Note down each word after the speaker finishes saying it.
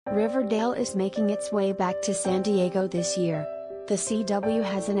Riverdale is making its way back to San Diego this year. The CW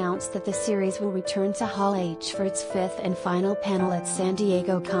has announced that the series will return to Hall H for its fifth and final panel at San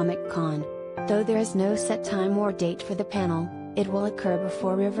Diego Comic-Con. Though there is no set time or date for the panel, it will occur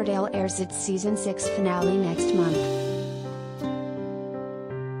before Riverdale airs its Season 6 finale next month.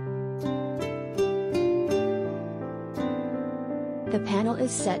 The panel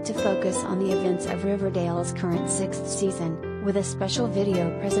is set to focus on the events of Riverdale's current 6th season, with a special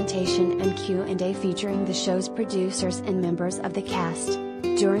video presentation and Q&A featuring the show's producers and members of the cast.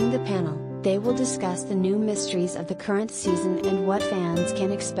 During the panel, they will discuss the new mysteries of the current season and what fans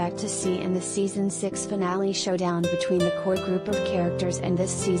can expect to see in the Season 6 finale showdown between the core group of characters and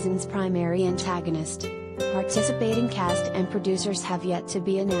this season's primary antagonist. Participating cast and producers have yet to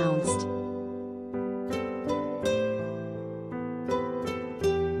be announced.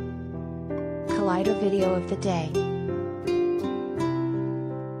 Collider video of the day.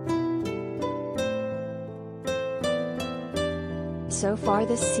 So far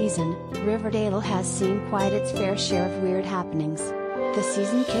this season, Riverdale has seen quite its fair share of weird happenings. The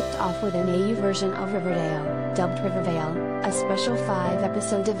season kicked off with an AU version of Riverdale, dubbed Riverdale, a special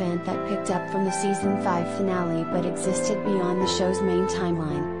 5-episode event that picked up from the Season 5 finale but existed beyond the show's main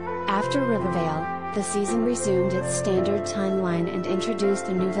timeline. After Riverdale, the season resumed its standard timeline and introduced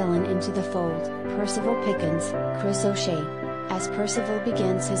a new villain into the fold, Percival Pickens, Chris O'Shea. As Percival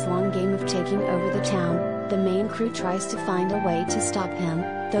begins his long game of taking over the town, the main crew tries to find a way to stop him,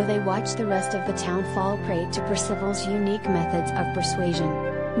 though they watch the rest of the town fall prey to Percival's unique methods of persuasion.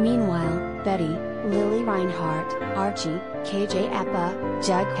 Meanwhile, Betty, Lily Reinhardt, Archie, KJ Apa,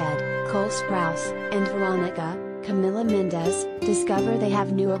 Jughead, Cole Sprouse, and Veronica, Camila Mendez, discover they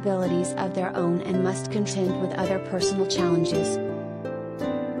have new abilities of their own and must contend with other personal challenges.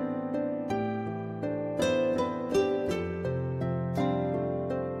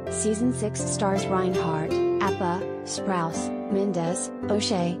 Season 6 stars Reinhardt, Appa, Sprouse, Mendez,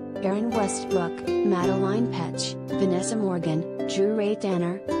 O'Shea, Aaron Westbrook, Madeline Petch, Vanessa Morgan, Drew Ray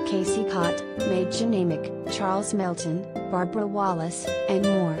Danner, Casey Cott, Major Namick, Charles Melton, Barbara Wallace, and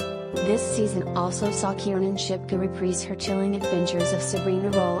more. This season also saw Kiernan Shipka reprise her chilling adventures of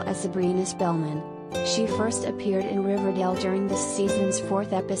Sabrina role as Sabrina Spellman. She first appeared in Riverdale during this season's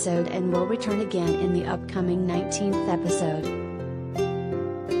 4th episode and will return again in the upcoming 19th episode.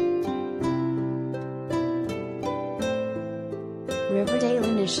 Riverdale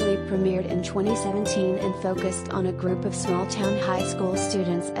initially premiered in 2017 and focused on a group of small-town high school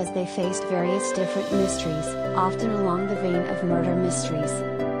students as they faced various different mysteries, often along the vein of murder mysteries.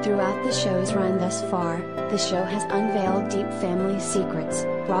 Throughout the show's run thus far, the show has unveiled deep family secrets,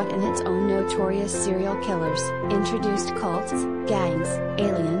 brought in its own notorious serial killers, introduced cults, gangs,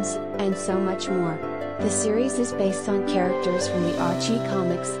 aliens, and so much more. The series is based on characters from the Archie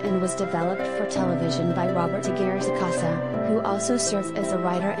comics and was developed for television by Robert Aguirre-Sacasa, who also serves as a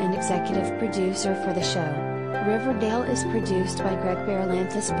writer and executive producer for the show. Riverdale is produced by Greg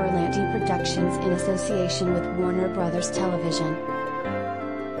Berlantis Berlanti Productions in association with Warner Brothers Television.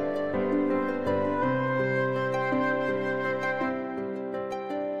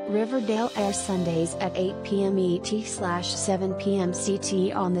 Riverdale airs Sundays at 8 p.m. ET/7 p.m.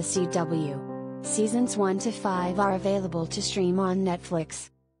 CT on the CW. Seasons 1 to 5 are available to stream on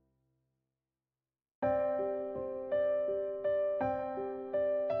Netflix.